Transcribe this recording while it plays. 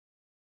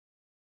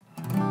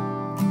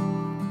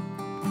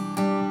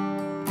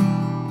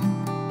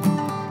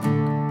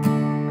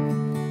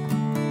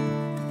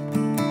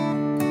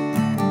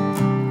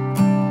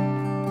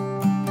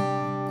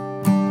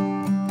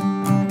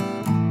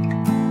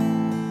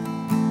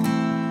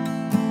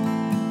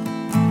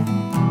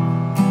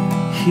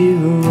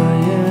here I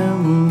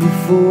am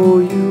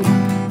before you,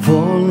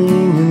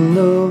 falling in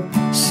love,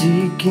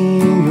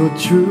 seeking your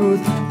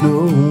truth,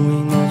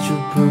 knowing that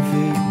your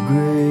perfect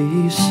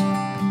grace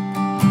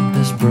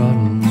has brought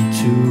me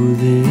to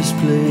this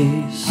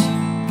place.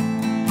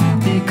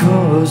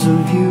 Because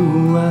of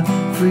you I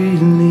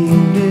freely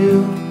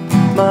live,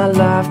 my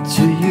life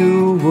to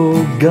you,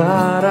 oh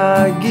God,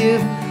 I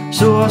give.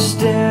 So I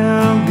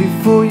stand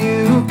before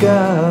you,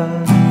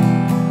 God.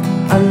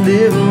 I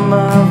lift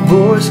my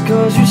voice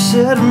 'cause you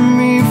set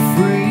me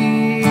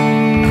free.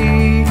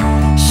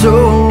 So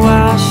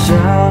I'll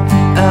shout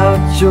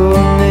out your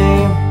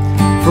name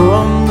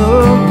from the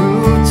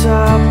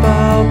rooftop.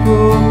 I'll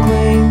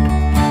proclaim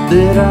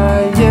that I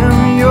am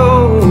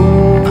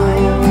yours. I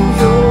am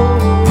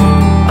yours.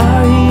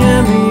 I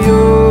am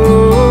yours.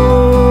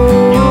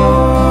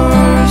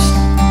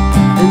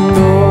 And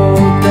all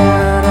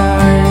that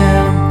I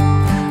am,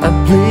 I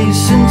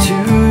place into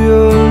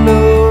your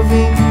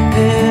loving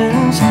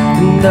hands.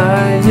 And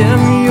I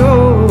am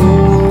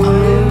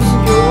yours.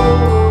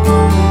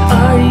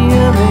 I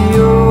am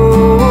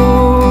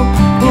yours.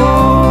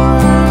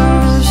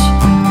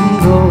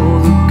 And all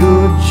the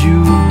good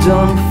you've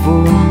done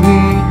for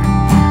me,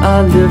 I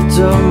lift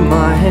up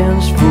my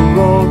hands for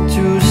all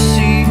to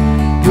see.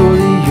 You're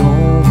the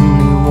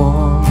only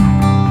one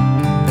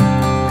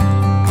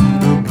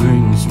who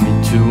brings me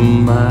to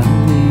my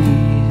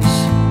knees,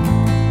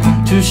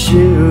 to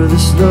share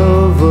this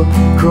love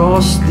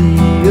across the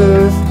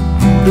earth,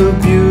 the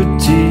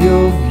beauty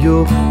of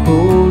your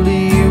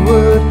holy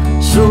word.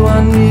 So I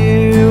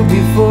kneel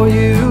before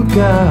you,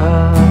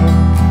 God.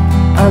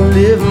 I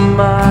lift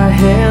my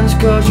hands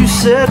 'cause you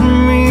set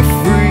me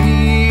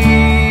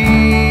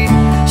free.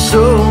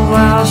 So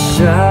I'll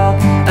shout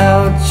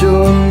out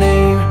your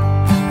name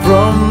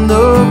from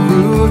the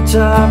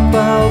rooftop.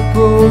 I'll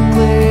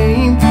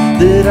proclaim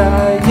that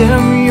I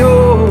am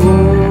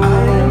yours.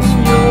 I am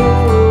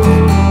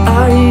yours.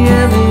 I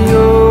am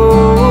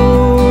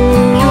yours.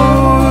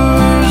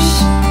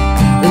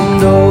 And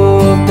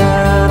all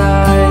that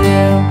I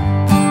am,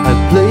 I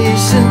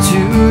place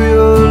into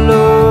your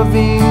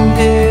loving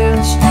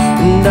hands.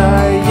 And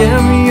I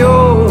am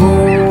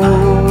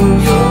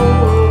yours.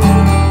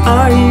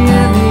 I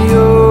am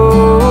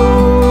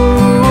yours.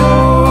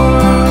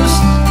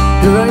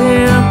 Here I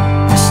am,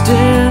 I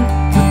stand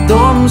with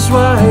arms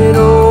wide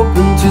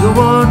open to the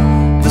one,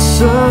 the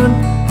Son,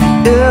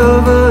 the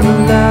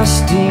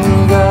everlasting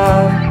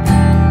God,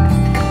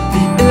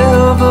 the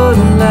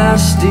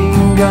everlasting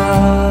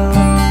God.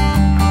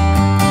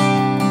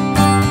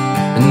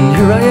 And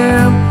here I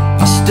am,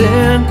 I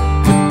stand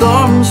with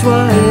arms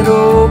wide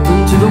open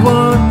to the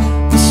one,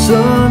 the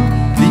Son,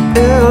 the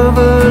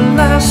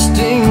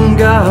everlasting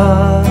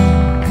God,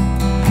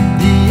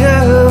 the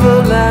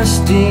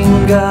everlasting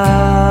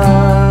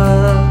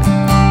God.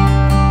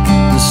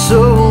 And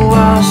so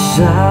I'll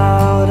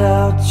shout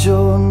out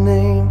your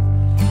name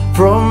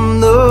from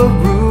the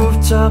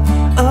rooftop.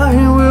 I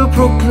will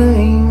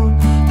proclaim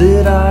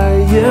that I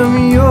am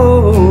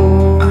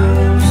yours.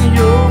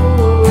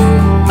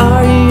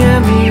 I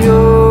am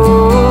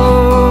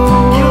yours.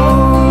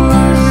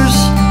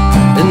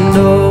 And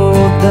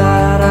all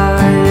that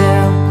I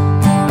am,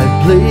 I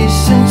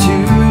place into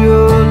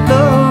your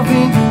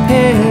loving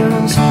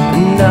hands.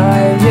 And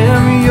I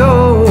am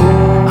yours.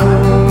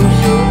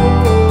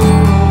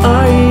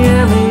 I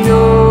am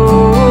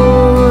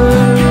yours.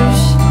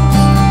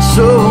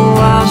 So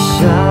I'll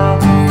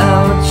shout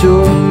out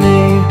your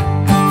name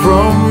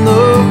from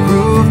the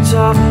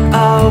rooftop.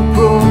 I'll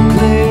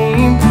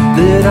proclaim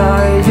that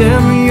I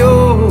am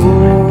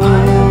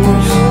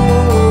yours.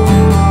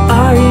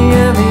 I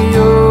am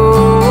yours.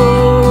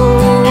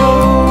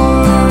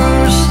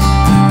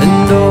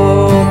 And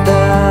all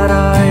that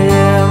I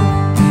am,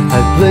 I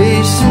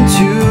place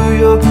into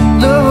your